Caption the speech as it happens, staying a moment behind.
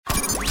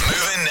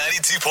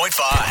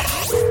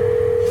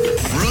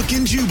92.5. Brooke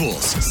and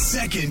Jubal's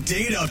second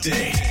date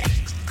update.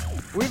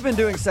 We've been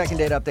doing second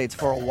date updates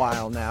for a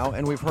while now,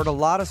 and we've heard a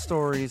lot of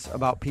stories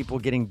about people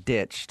getting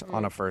ditched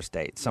on a first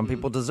date. Some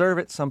people deserve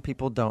it, some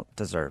people don't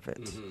deserve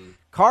it.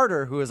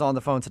 Carter, who is on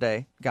the phone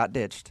today, got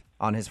ditched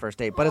on his first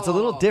date, but it's a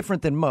little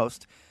different than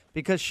most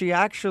because she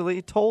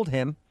actually told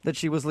him that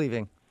she was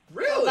leaving.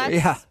 Really? That's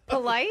Yeah.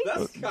 polite.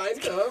 That's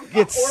kind of.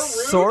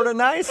 It's sort of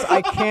nice.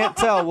 I can't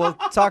tell. We'll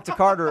talk to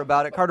Carter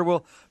about it. Carter,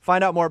 we'll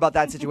find out more about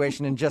that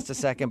situation in just a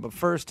second. But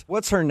first,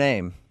 what's her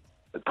name?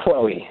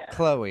 Chloe.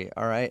 Chloe,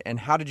 all right.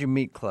 And how did you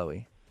meet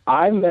Chloe?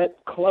 I met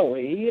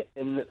Chloe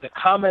in the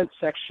comment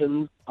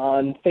section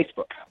on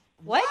Facebook.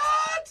 What?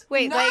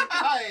 Wait,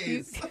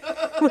 Nice.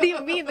 what do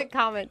you mean the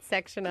comment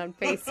section on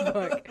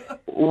Facebook?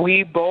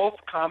 We both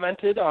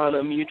commented on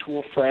a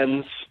mutual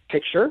friend's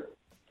picture.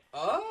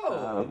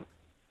 Oh.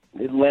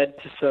 It led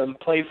to some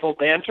playful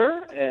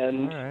banter,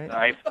 and All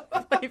right.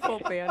 Playful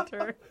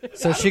banter.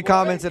 So she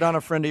commented on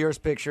a friend of yours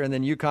picture, and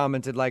then you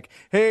commented like,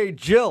 "Hey,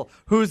 Jill,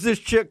 who's this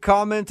chick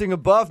commenting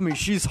above me?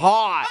 She's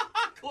hot."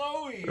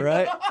 Chloe.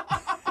 Right?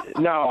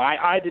 no,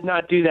 I did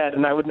not do that,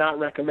 and I would not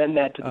recommend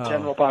that to the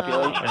general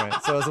population. All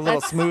right. So it was a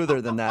little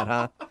smoother than that,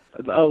 huh?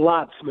 A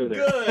lot smoother.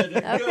 Good.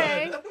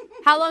 Okay.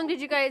 How long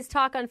did you guys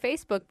talk on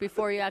Facebook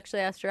before you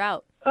actually asked her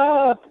out?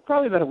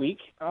 Probably about a week,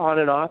 on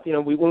and off. You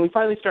know, when we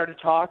finally started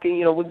talking,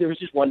 you know, there was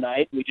just one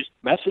night, we just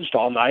messaged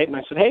all night, and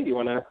I said, "Hey, do you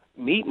want to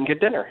meet and get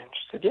dinner?" And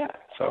she said, "Yeah."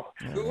 So,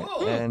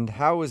 Cool. And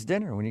how was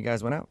dinner when you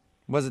guys went out?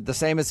 Was it the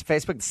same as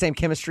Facebook, the same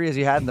chemistry as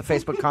you had in the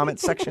Facebook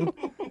comments section?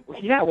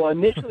 yeah, well,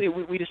 initially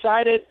we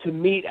decided to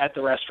meet at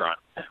the restaurant,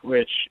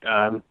 which,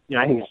 I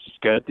think it's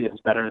just good. It's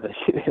better than,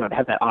 to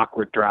have that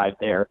awkward drive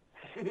there.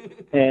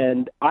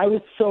 And I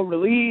was so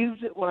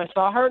relieved when I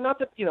saw her. Not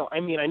that, I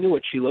knew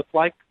what she looked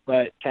like,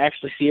 but to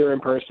actually see her in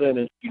person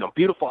and,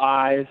 beautiful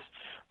eyes,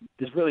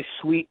 this really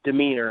sweet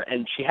demeanor,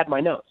 and she had my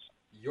nose.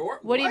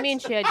 What do you mean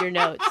she had your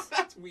notes?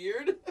 That's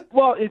weird.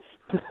 Well,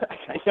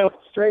 I know it's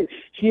straight.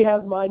 She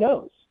has my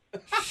nose.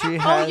 She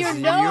has your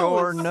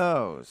your nose.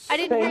 nose. I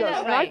didn't hear And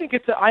that I right. think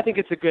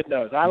it's a good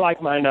nose. I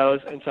like my nose,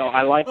 and so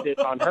I liked it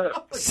on her.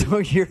 So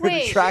you're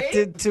Wait.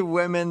 attracted to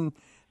women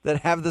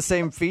that have the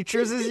same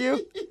features as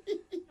you?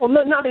 Well,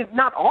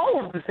 not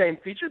all of the same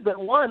features, but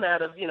one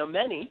out of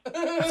many.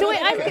 So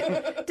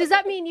wait, does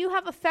that mean you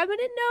have a feminine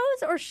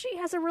nose or she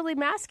has a really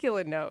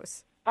masculine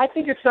nose? I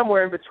think it's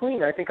somewhere in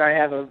between. I think I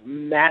have a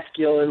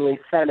masculinely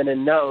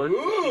feminine nose.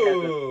 She has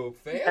a Ooh,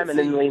 fancy.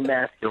 femininely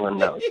masculine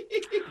nose.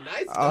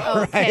 Nice. All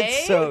right.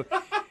 Okay. So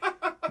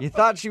you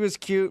thought she was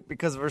cute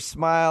because of her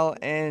smile,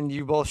 and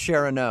you both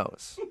share a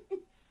nose.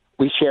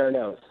 We share a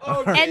nose.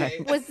 Okay.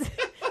 And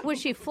was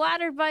she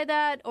flattered by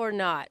that or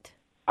not?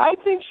 I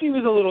think she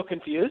was a little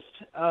confused.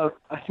 I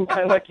think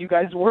kind of like you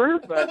guys were,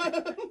 but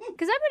Because I'm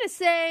going to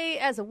say,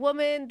 as a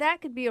woman,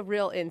 that could be a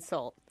real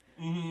insult.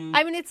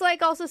 I mean, it's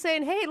like also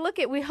saying, hey, look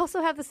we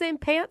also have the same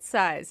pant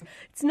size.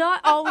 It's not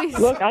always...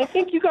 look, I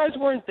think you guys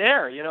weren't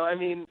there.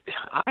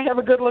 I have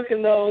a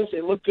good-looking nose.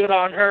 It looked good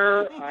on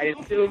her. I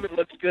assume it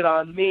looks good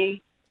on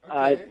me.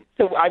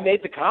 So I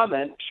made the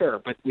comment, sure,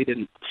 but we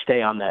didn't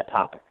stay on that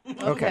topic.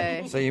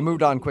 Okay. So you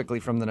moved on quickly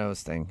from the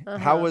nose thing.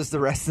 How was the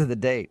rest of the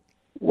date?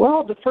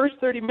 Well, the first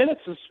 30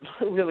 minutes was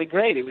really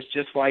great. It was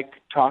just like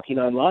talking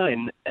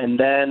online. And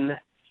then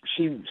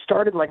she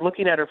started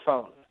looking at her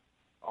phone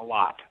a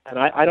lot. And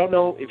I don't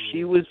know if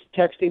she was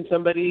texting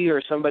somebody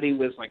or somebody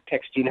was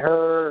texting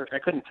her. I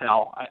couldn't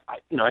tell.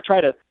 I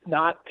try to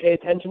not pay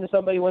attention to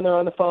somebody when they're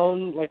on the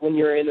phone, like when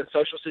you're in a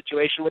social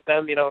situation with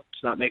them, to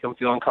not make them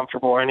feel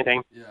uncomfortable or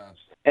anything. Yeah.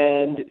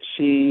 And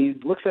she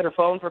looks at her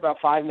phone for about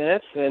 5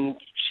 minutes, and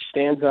she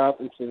stands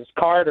up and says,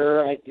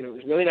 "Carter, it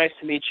was really nice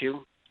to meet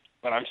you,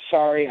 but I'm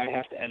sorry I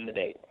have to end the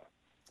date."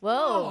 Whoa,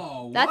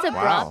 Oh, that's wow.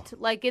 abrupt.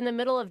 Like in the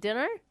middle of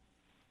dinner?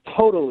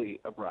 Totally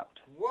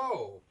abrupt.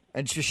 Whoa.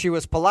 And she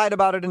was polite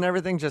about it and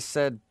everything, just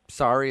said,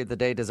 "Sorry, the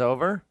date is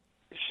over."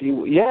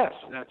 Yes,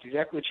 that's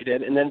exactly what she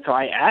did. And then so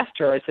I asked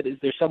her, I said, "Is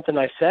there something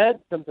I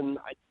said?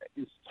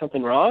 Is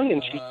something wrong?"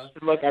 And she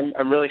said, "Look,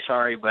 I'm really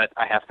sorry, but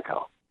I have to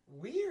go."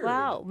 Weird.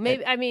 Wow.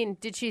 Maybe,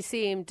 did she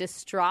seem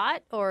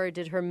distraught or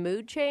did her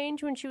mood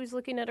change when she was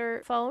looking at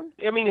her phone?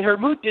 Her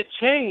mood did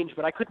change,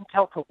 but I couldn't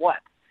tell to what.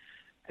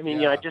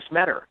 I just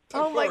met her.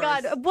 Oh my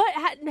God.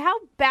 How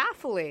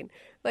baffling.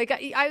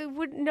 I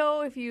wouldn't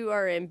know if you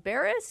are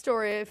embarrassed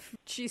or if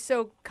she's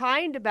so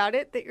kind about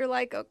it that you're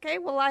like, okay,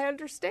 well, I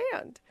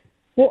understand.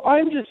 Well,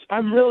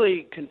 I'm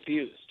really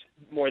confused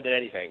more than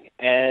anything.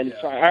 And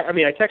so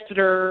I texted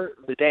her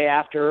the day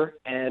after,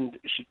 and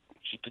she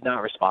did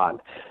not respond.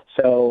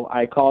 So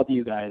I called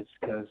you guys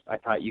because I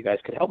thought you guys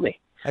could help me.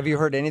 Have you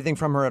heard anything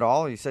from her at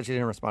all? You said she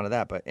didn't respond to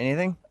that, but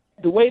anything?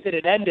 The way that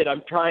it ended,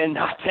 I'm trying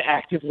not to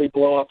actively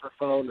blow up her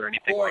phone or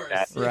anything like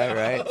that.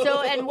 Right.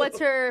 So, and what's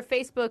her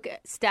Facebook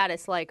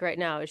status like right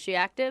now? Is she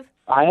active?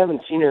 I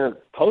haven't seen her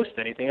post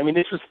anything.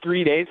 This was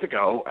 3 days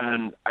ago,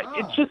 and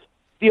it's just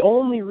the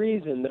only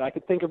reason that I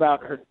could think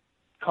about her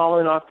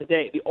calling off the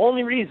date. The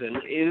only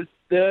reason is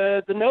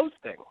the nose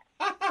thing.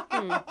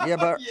 Yeah,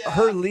 but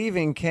her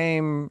leaving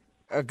came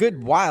a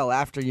good while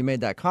after you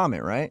made that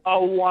comment, right?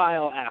 A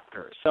while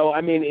after. So,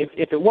 I mean, if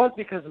it was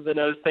because of the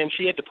nose thing,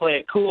 she had to play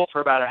it cool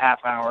for about a half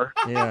hour.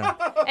 Yeah.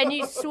 And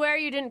you swear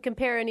you didn't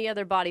compare any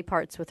other body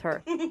parts with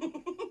her.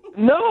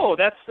 No,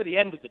 that's for the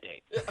end of the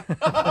date.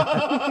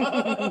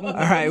 All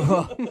right,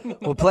 well,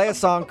 we'll play a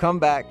song, come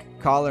back,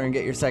 call her, and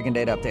get your second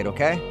date update,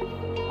 okay?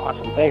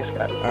 Awesome. Thanks,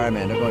 guys. All right,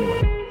 man, don't go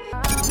anywhere.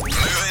 Moving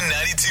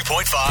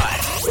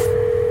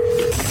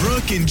 92.5.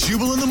 Brooke and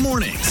Jubal in the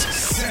mornings.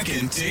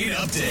 Second date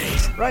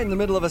update. Right in the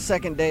middle of a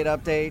second date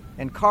update,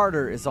 and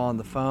Carter is on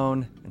the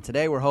phone. And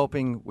today we're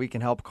hoping we can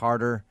help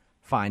Carter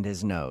find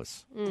his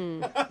nose.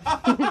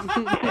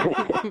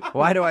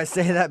 Why do I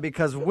say that?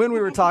 Because when we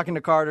were talking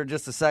to Carter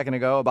just a second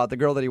ago about the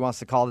girl that he wants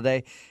to call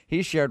today,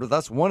 he shared with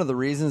us one of the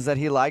reasons that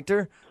he liked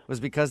her was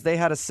because they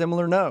had a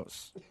similar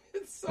nose.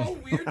 It's so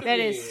weird. That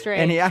is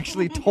strange. And he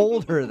actually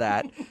told her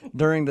that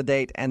during the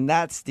date, and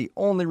that's the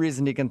only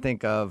reason he can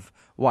think of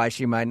why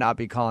she might not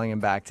be calling him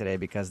back today,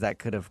 because that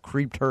could have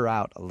creeped her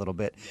out a little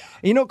bit. Yeah.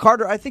 You know,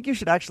 Carter, I think you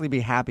should actually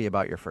be happy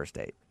about your first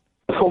date.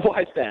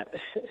 Why's that?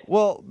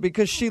 Well,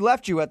 because she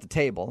left you at the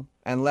table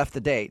and left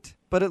the date,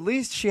 but at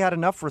least she had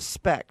enough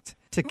respect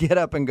to get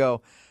up and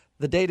go,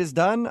 the date is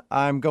done,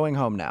 I'm going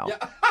home now.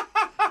 Yeah.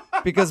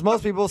 Because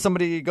most people,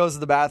 somebody goes to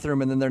the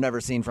bathroom and then they're never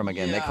seen from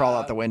again. Yeah. They crawl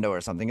out the window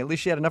or something. At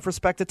least she had enough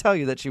respect to tell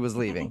you that she was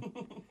leaving.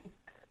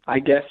 I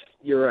guess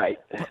you're right.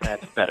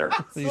 That's better.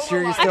 Are you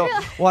sure you still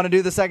want to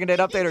do the second date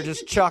update, or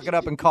just chalk it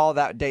up and call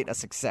that date a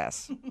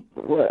success?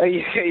 Well,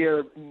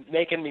 you're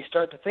making me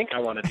start to think I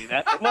want to do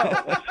that. But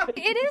no.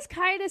 It is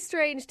kind of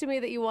strange to me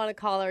that you want to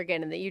call her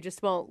again and that you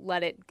just won't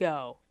let it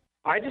go.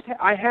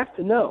 I have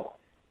to know.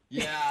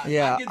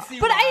 Yeah. I can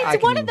see But why.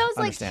 it's one of those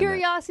like understand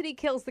curiosity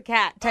kills the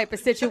cat type of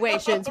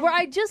situations where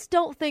I just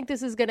don't think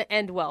this is going to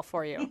end well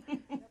for you.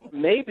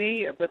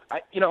 Maybe, but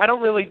I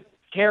don't really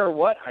care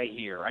what I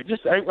hear.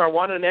 I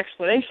want an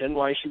explanation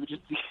why she would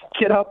just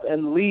get up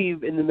and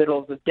leave in the middle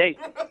of the date.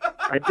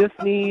 I just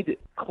need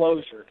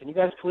closure. Can you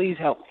guys please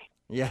help me?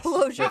 Yes.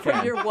 Closure you from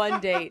can. your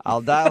one date.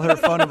 I'll dial her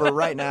phone number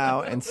right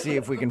now and see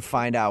if we can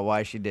find out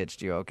why she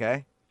ditched you,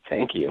 okay?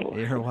 Thank you.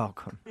 You're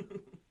welcome.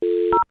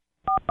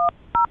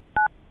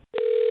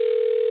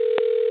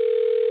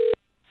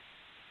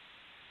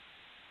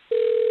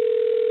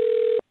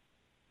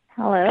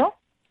 Hello?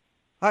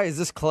 Hi, is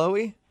this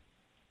Chloe?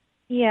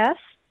 Yes.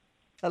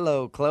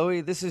 Hello,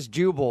 Chloe. This is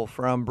Jubal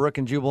from Brooke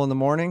and Jubal in the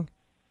Morning.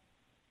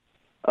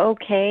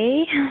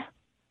 Okay.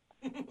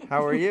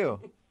 How are you?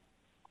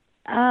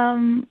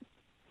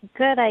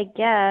 Good, I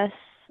guess.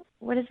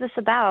 What is this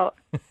about?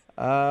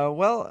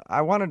 Well,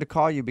 I wanted to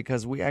call you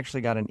because we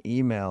actually got an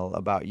email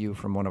about you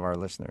from one of our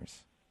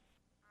listeners.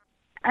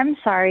 I'm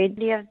sorry.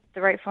 Do you have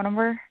the right phone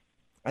number?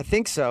 I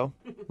think so.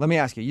 Let me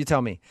ask you. You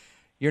tell me.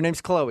 Your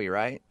name's Chloe,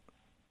 right?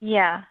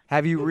 Yeah.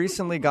 Have you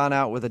recently gone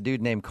out with a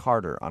dude named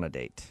Carter on a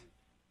date?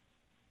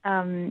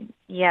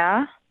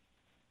 Yeah.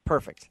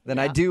 Perfect. Then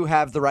I do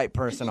have the right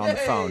person on the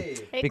phone.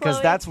 Hey, Because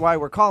Chloe. that's why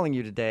we're calling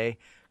you today.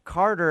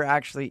 Carter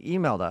actually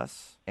emailed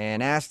us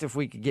and asked if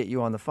we could get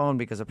you on the phone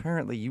because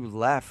apparently you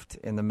left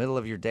in the middle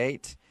of your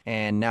date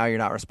and now you're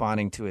not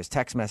responding to his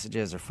text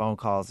messages or phone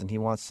calls, and he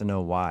wants to know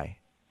why.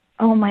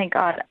 Oh, my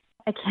God.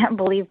 I can't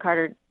believe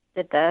Carter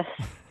did this.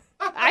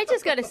 I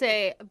just got to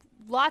say,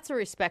 lots of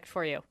respect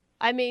for you.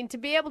 I mean, to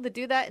be able to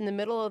do that in the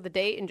middle of the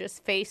date and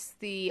just face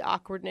the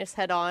awkwardness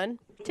head on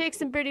takes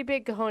some pretty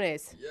big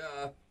cojones.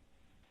 Yeah.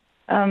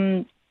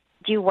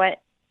 Do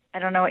what? I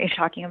don't know what you're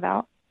talking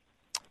about.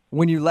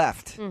 When you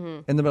left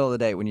in the middle of the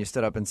date, when you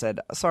stood up and said,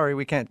 sorry,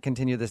 we can't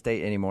continue this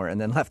date anymore, and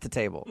then left the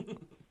table.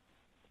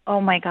 Oh,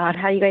 my God.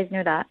 How do you guys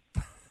know that?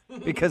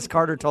 Because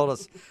Carter told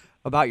us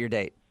about your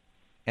date.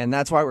 And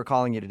that's why we're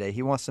calling you today.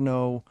 He wants to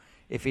know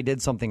if he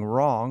did something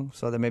wrong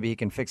so that maybe he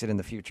can fix it in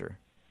the future.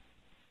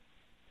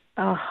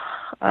 Oh,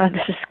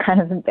 this is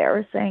kind of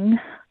embarrassing.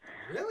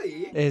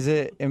 Really? Is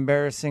it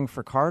embarrassing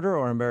for Carter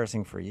or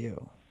embarrassing for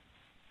you?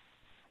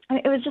 I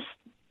mean, it was just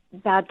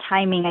bad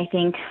timing, I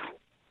think.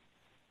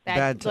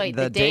 Like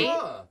the the date?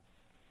 Huh.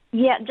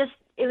 Yeah, just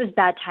it was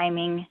bad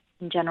timing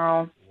in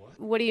general.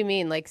 What do you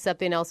mean? Like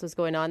something else was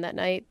going on that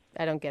night?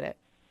 I don't get it.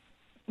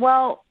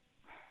 Well,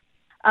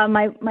 I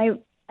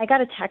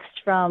got a text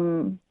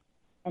from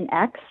an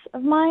ex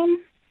of mine,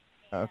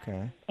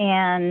 Okay.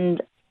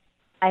 and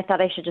I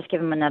thought I should just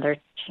give him another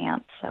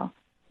chance. So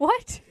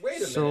What? Wait a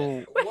minute. So,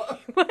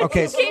 What?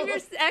 okay, You gave your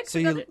ex so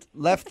you another-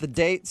 left the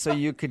date so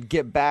you could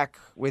get back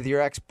with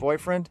your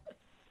ex-boyfriend?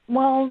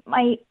 well,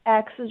 my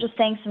ex was just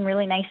saying some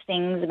really nice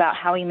things about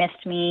how he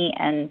missed me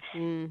and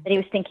that he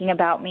was thinking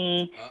about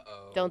me.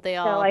 Don't they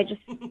So all? I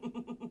just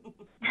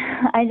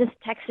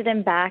texted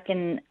him back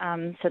and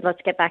said, let's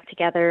get back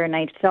together. And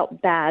I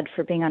felt bad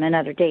for being on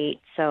another date.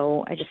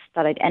 So I just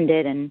thought I'd end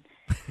it. And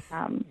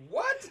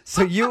What?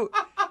 So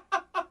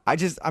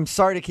I'm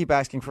sorry to keep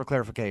asking for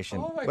clarification,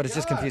 Oh my but it's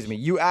just gosh. confusing me.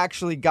 You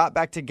actually got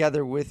back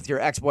together with your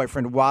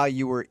ex-boyfriend while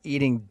you were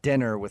eating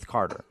dinner with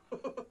Carter.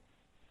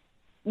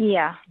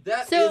 yeah.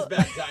 That So- is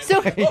bad timing.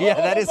 so- Yeah,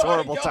 that is Oh my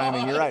horrible God.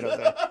 timing. You're right,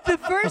 Jose. The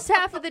first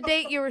half of the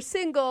date you were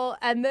single,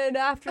 and then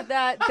after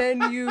that,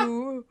 then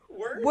you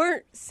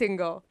weren't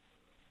single.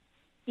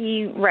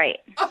 Right.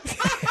 Oh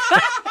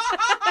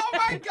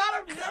my God,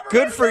 I've never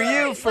Good heard for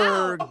that. you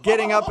for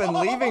getting up and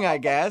leaving, I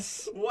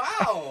guess.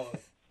 Wow.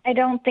 I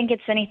don't think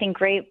it's anything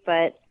great,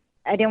 but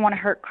I didn't want to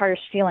hurt Carter's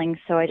feelings,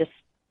 so I just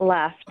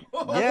left.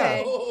 Yeah.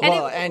 And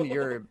Well, and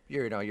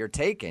you're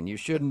taken. You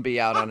shouldn't be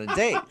out on a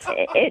date.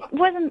 It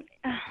wasn't.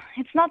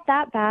 It's not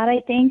that bad,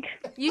 I think.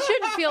 You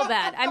shouldn't feel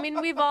bad. I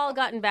mean, we've all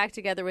gotten back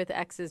together with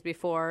exes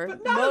before.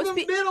 Not in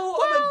the middle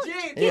of a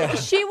date. Yeah.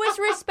 She was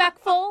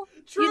respectful.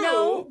 True. You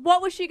know,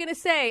 what was she going to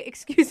say?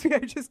 Excuse me, I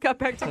just got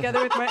back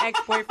together with my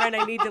ex-boyfriend.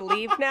 I need to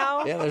leave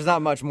now. Yeah, there's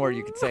not much more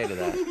you could say to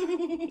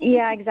that.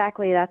 Yeah,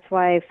 exactly. That's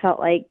why I felt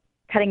like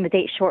cutting the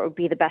date short would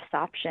be the best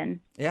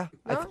option. Yeah.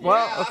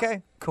 Well,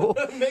 okay, cool.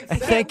 Makes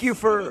And thank you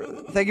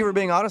for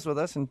being honest with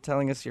us and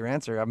telling us your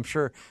answer. I'm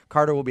sure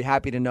Carter will be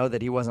happy to know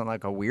that he wasn't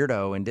like a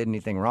weirdo and did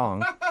anything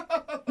wrong.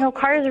 No,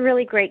 Carter's a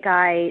really great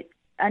guy.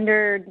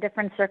 Under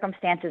different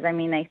circumstances, I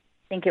mean, I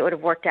think it would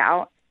have worked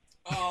out.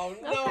 Oh,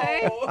 no.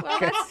 Okay. Well,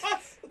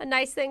 that's a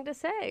nice thing to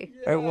say.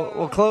 All right,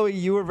 well, Chloe,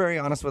 you were very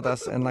honest with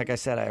us, and like I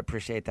said, I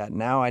appreciate that.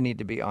 Now I need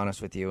to be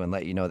honest with you and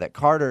let you know that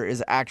Carter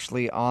is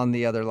actually on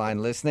the other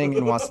line listening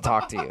and wants to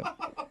talk to you.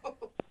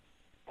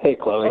 Hey,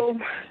 Chloe.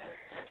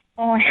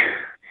 Oh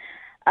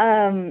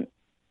my.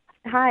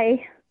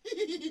 Hi.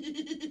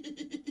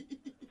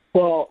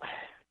 Well,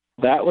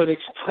 that would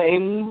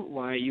explain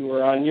why you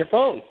were on your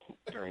phone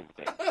during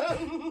the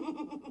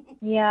day.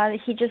 Yeah,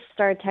 he just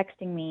started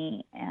texting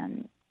me,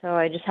 and so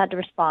I just had to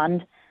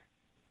respond.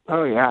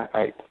 Oh, yeah,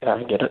 I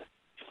get it.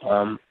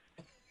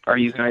 Are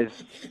you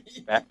guys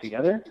back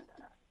together?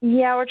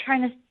 Yeah, we're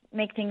trying to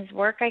make things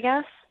work, I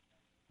guess.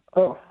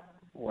 Oh,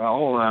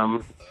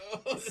 well,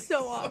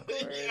 So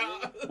awkward.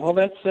 well,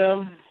 that's,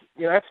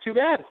 that's too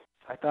bad.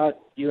 I thought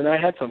you and I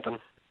had something.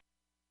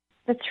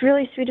 That's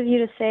really sweet of you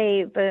to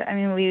say, but I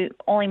mean, we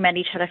only met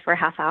each other for a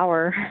half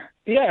hour.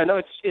 Yeah,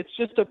 no, it's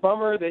just a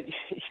bummer that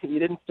you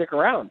didn't stick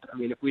around. I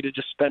mean, if we'd have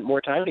just spent more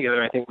time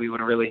together, I think we would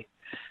have really,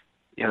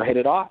 hit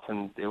it off,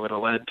 and it would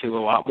have led to a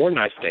lot more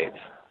nice dates.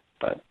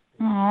 But,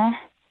 Aw.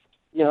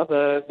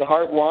 the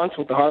heart wants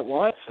what the heart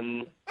wants,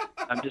 and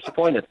I'm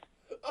disappointed.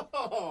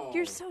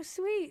 You're so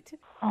sweet.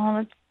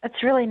 Oh,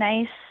 that's really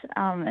nice.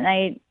 And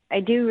I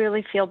do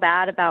really feel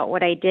bad about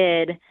what I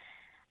did.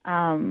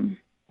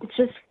 It's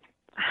just,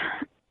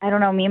 I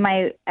don't know, me and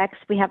my ex,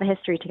 we have a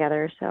history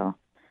together, so.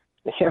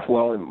 Yeah,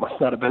 well, it must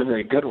not have been a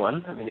very good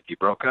one. I mean, if you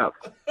broke up.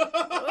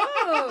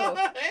 Oh.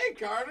 Hey,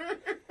 Carter.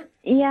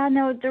 Yeah,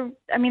 no,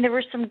 there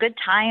were some good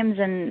times,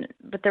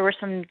 but there were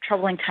some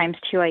troubling times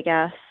too, I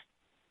guess.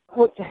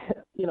 Well,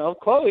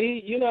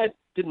 Chloe, you and I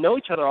didn't know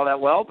each other all that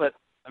well, but,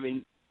 I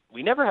mean,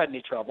 we never had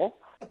any trouble.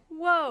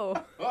 Whoa.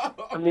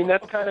 I mean,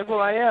 that's kind of who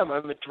I am.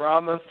 I'm a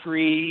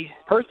drama-free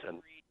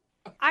person.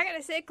 I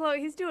gotta say, Chloe,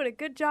 he's doing a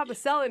good job of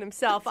selling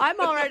himself. I'm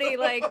already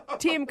like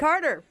Team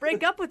Carter.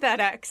 Break up with that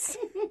ex.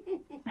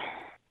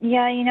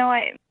 Yeah,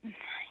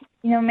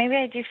 maybe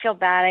I do feel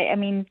bad. I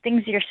mean,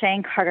 things you're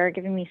saying, Carter, are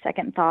giving me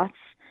second thoughts.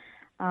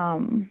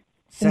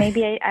 So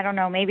maybe I don't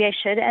know. Maybe I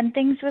should end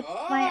things with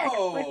my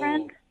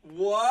ex-boyfriend.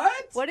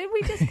 What? What did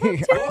we just come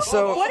to?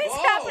 So- What is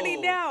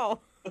happening now?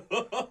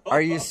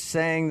 Are you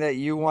saying that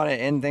you want to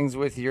end things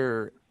with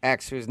your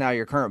ex, who's now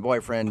your current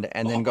boyfriend,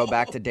 and then go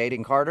back to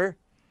dating Carter?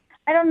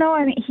 I don't know.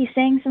 I mean, he's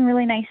saying some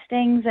really nice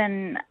things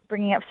and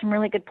bringing up some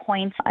really good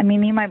points. I mean,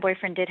 me and my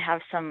boyfriend did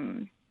have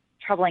some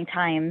troubling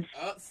times.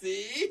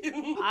 See?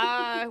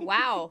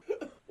 Wow.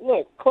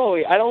 Look,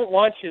 Chloe, I don't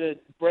want you to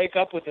break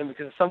up with him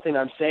because of something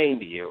I'm saying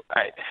to you.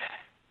 I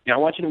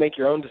want you to make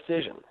your own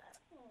decision.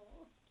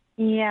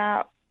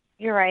 Yeah,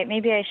 you're right.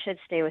 Maybe I should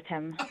stay with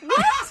him.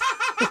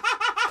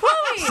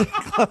 Chloe!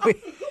 Chloe,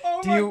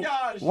 Oh, do my you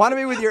gosh. want to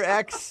be with your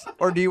ex,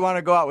 or do you want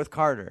to go out with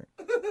Carter?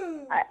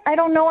 I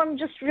don't know. I'm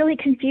just really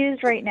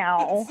confused right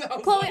now.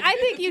 Chloe, I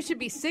think you should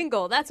be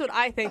single. That's what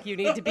I think you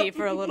need to be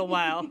for a little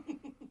while.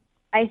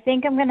 I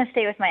think I'm going to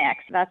stay with my ex.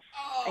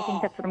 I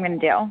think that's what I'm going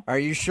to do. Are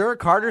you sure?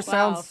 Carter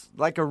sounds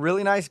like a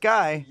really nice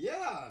guy. Yeah.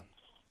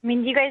 I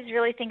mean, do you guys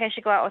really think I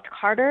should go out with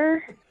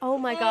Carter? Oh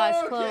my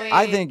gosh, Chloe.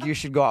 I think you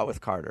should go out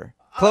with Carter.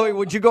 Chloe,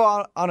 would you go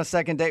out on a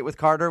second date with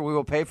Carter? We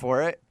will pay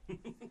for it.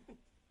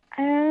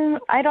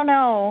 I don't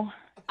know.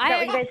 Is that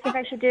what you I, guys think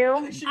I should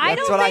do?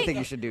 That's what I think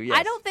you should do, yes.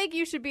 I don't think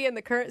you should be in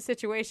the current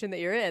situation that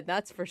you're in,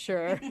 that's for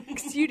sure.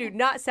 Because you do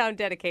not sound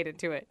dedicated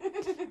to it.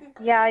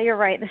 Yeah, you're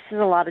right. This is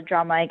a lot of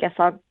drama. I guess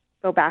I'll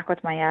go back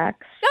with my ex.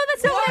 No,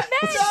 that's not what I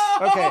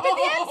meant. Okay.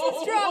 The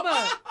ex's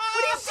drama.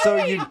 What are you So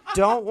doing? you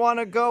don't want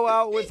to go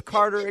out with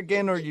Carter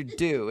again, or you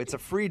do? It's a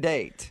free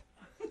date.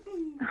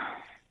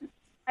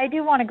 I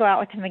do want to go out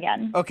with him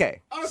again.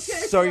 Okay. Okay,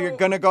 So you're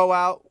going to go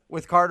out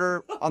with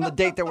Carter on the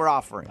date that we're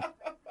offering.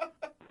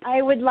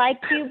 I would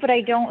like to, but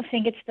I don't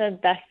think it's the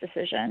best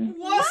decision.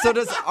 So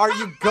are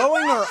you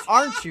going or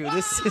aren't you?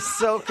 This is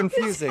so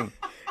confusing.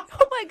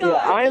 Oh my Yeah,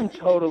 god. I am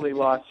totally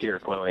lost here,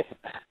 Chloe.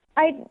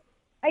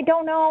 I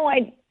don't know.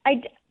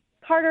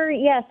 Carter,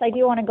 yes, I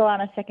do want to go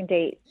on a second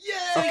date,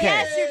 Okay.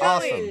 yes, you're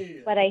Awesome.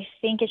 going. but I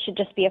think it should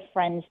just be a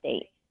friend's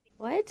date.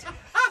 What?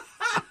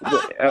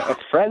 a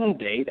friend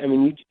date. I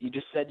mean, you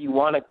just said you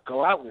want to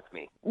go out with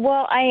me.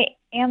 Well, I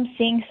am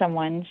seeing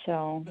someone,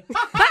 so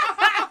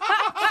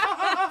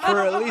For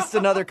at least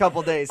another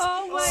couple days.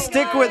 Oh my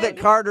Stick with it,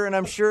 Carter, and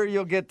I'm sure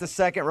you'll get the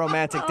second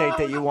romantic date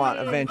that you want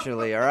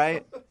eventually, all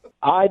right?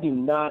 I do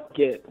not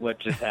get what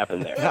just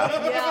happened there.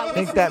 I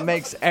think that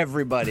makes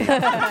everybody.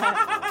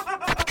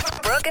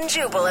 Brooke and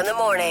Jubal in the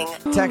morning.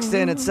 Text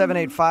in at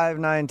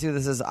 78592.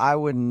 This is, I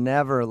would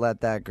never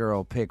let that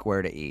girl pick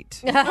where to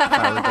eat if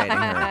I were dating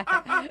her.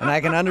 And I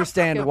can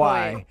understand Good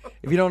why. point.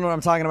 If you don't know what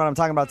I'm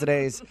talking about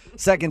today's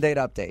second date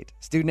update.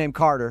 This dude named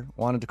Carter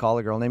wanted to call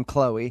a girl named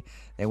Chloe.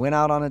 They went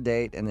out on a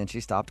date, and then she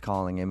stopped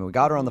calling him. And we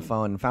got her on the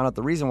phone and found out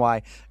the reason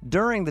why.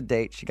 During the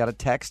date, she got a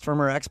text from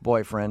her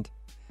ex-boyfriend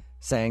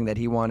saying that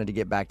he wanted to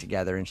get back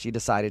together, and she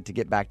decided to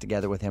get back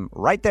together with him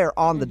right there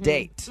on the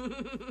date.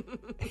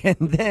 And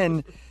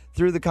then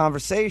through the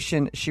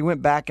conversation, she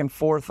went back and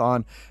forth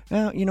on,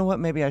 well, you know what,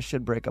 maybe I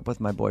should break up with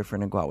my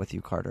boyfriend and go out with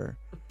you, Carter.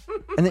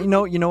 And then,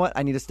 you know what,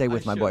 I need to stay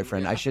with my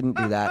boyfriend. I shouldn't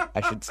do that.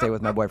 I should stay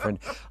with my boyfriend.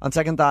 On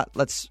second thought,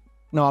 I'm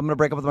going to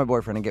break up with my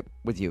boyfriend and get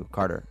with you,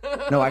 Carter.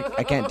 No, I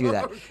can't do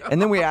that. And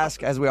then we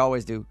ask, as we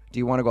always do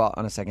you want to go out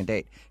on a second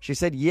date? She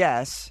said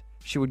yes.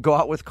 She would go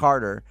out with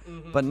Carter,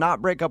 but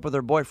not break up with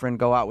her boyfriend,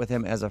 go out with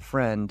him as a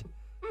friend,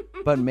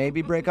 but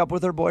maybe break up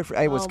with her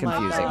boyfriend. It was Oh my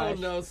confusing. gosh.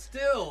 Oh, no,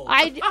 still.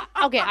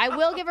 I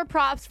will give her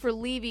props for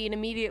leaving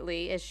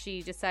immediately as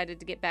she decided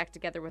to get back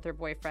together with her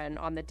boyfriend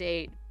on the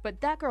date.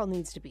 But that girl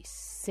needs to be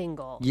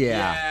single.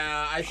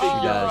 Yeah. I think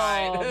you're does.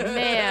 right. Oh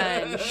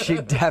man. She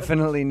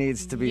definitely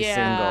needs to be single.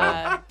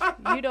 Yeah.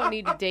 You don't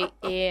need to date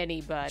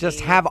anybody. Just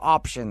have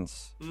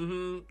options.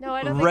 No,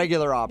 I don't think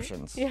Regular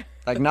options.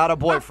 Like not a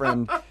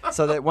boyfriend.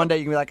 So that one day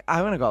you can be like,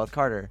 I'm going to go out with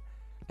Carter.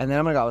 And then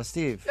I'm going to go out with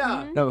Steve.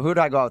 Yeah. No, who do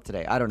I go out with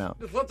today? I don't know.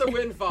 Just let the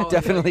wind follow.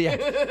 Definitely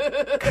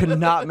could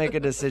not make a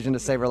decision to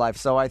save her life.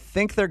 So I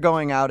think they're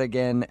going out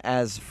again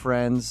as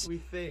friends. We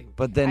think.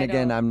 But then I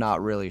again, don't- I'm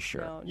not really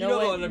sure. No, You know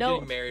they'll one, end up no,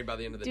 getting married by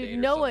the end of the date. dude,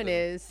 or no something. one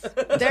is.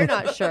 They're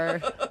not sure.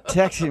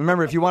 Text.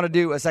 Remember, if you want to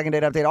do a second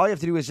date update, all you have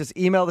to do is just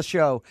email the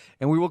show,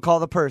 and we will call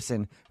the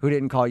person who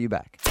didn't call you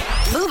back.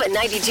 Moving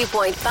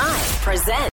 92.5 presents